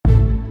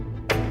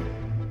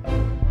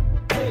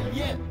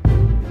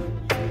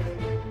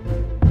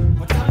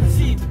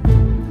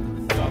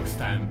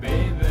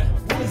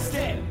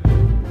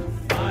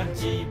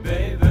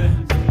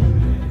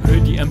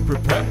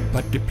prepared,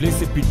 but the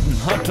place a bit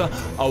hotter.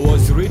 I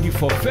was ready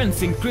for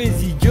fencing,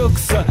 crazy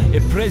jokes.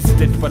 A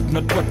president, but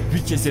not what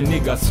bitches a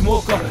nigga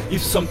smoker.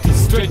 If something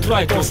straight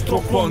right or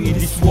stroke wrong in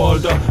this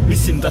world,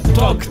 missing that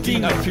talk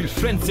thing. I feel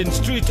friends in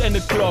street and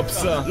the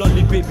clubs.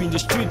 Lonely baby in the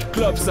street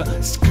clubs,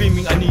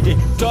 screaming I need a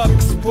talk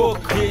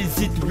spoke. Is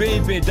it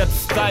baby that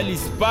style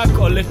is back,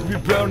 or let me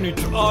burn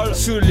it all?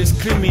 Surely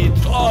screaming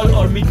it all,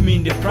 or meet me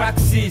in the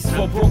praxis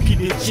for broken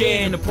the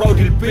chain.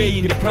 Proudly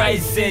paying the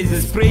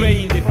prices,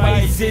 spraying the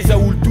prices. I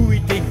will do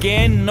it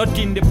again, not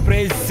in the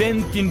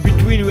present. In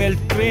between, well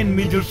trained,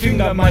 middle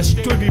finger my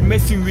story,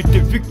 messing with the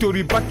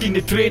victory. Back in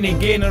the train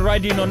again,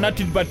 riding on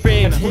nothing but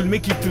pain. Will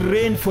make it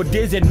rain for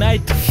days and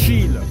night to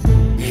feel.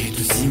 Hey,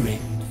 to see me,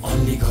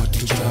 only got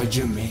to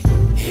judge me.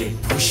 Hey,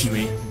 push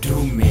me,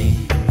 do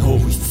me. Who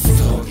is the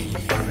story?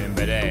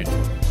 Remember that.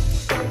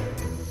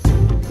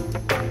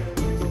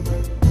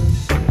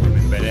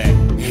 Remember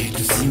that. Hey,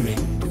 to see me,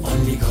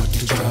 only got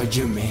to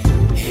judge me.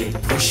 Hey,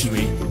 push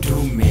me,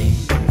 do me.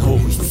 Who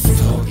is the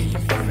story?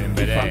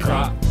 Remember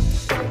that.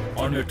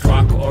 On a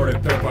track or a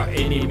paper,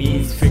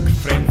 enemies, fake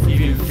friends,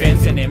 evil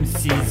fans and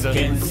MCs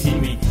can see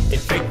me. A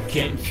fake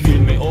can feel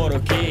me, or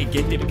okay,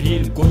 get a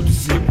pill, go to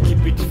sleep,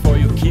 keep it for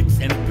your kids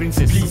and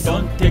princess. Please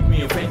don't take me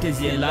your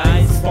fantasy and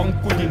lies. Funk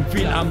couldn't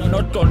feel, I'm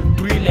not on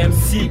drill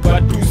MC,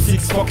 but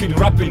 2-6 fucking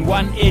rapping,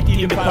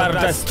 180 in the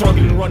paradise,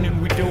 struggling, running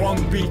with the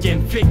wrong beat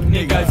and fake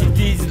niggas. It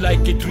is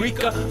like a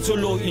trick,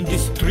 solo in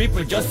this trip,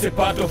 just a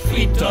part of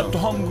it. Not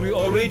hungry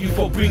or ready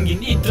for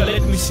bringing it,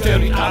 let me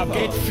stir it up,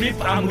 get flip,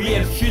 I'm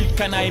real feel.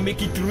 Can I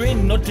make it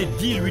rain? Not a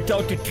deal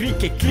without a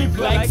trick, a clip,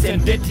 likes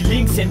and dirty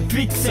links and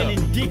tricks.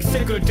 Selling dick,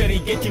 secretary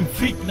getting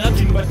freaked,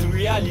 nothing but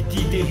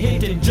reality. They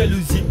hate and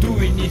jealousy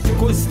doing it,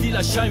 cause still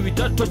I shine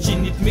without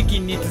touching it,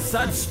 making it a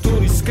sad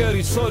story,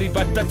 scary, sorry,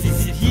 but that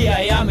is it. Here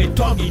I am, a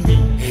dog in me.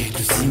 Hey,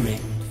 to see me,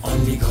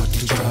 only got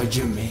to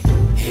judge me.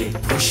 Hey,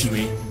 push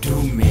me,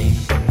 do me.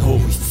 Who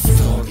is the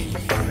story?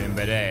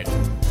 Remember that.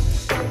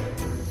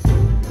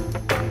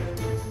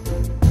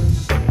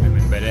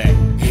 Remember that.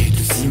 Hey,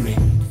 to see me,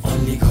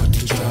 only got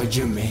to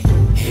judge me.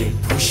 Hey,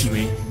 push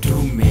me,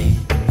 do me.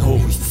 Who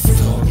is the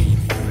story?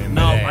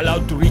 Now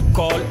allowed to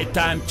recall, a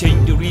time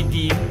change the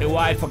redeem. A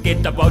while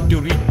forget about the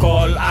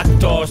recall.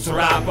 Actors,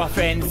 rapper,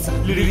 fans,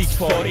 lyrics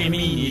for a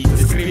minute.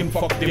 Scream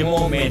fuck the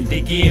moment,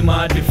 the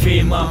gamer, the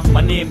famer.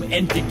 My name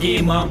ain't the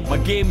gamer, my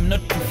game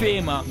not the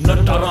famer.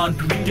 Not around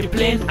with the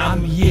plan,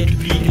 I'm here to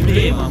be the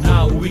blamer.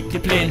 Now with the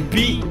plan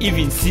B,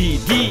 even C,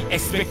 D.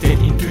 Expected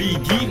in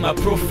 3D, my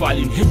profile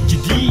in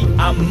HD.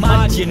 I'm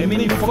imagine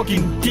many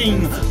fucking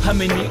thing. How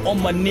many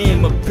on my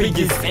name,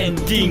 pages and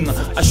thing.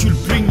 I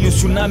should bring you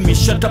tsunami,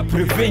 shut up,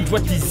 revenge.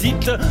 What is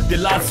it? The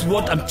last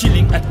word, I'm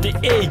chilling at the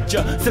edge,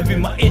 saving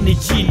my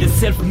energy in the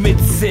self-made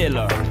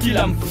cellar. Till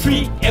I'm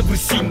free,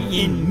 everything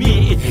in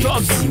me, it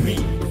talks in me.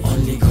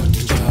 Only got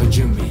to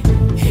judge me.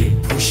 Hey,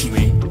 push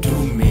me, do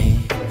me.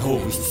 Who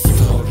is the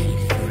story?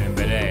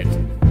 Remember that.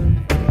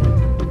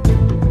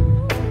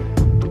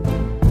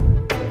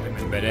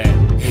 Remember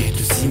that. Hey,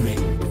 to see me,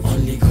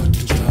 only got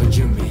to judge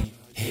me.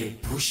 Hey,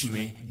 push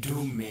me,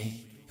 do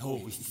me.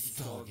 Who is the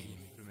story?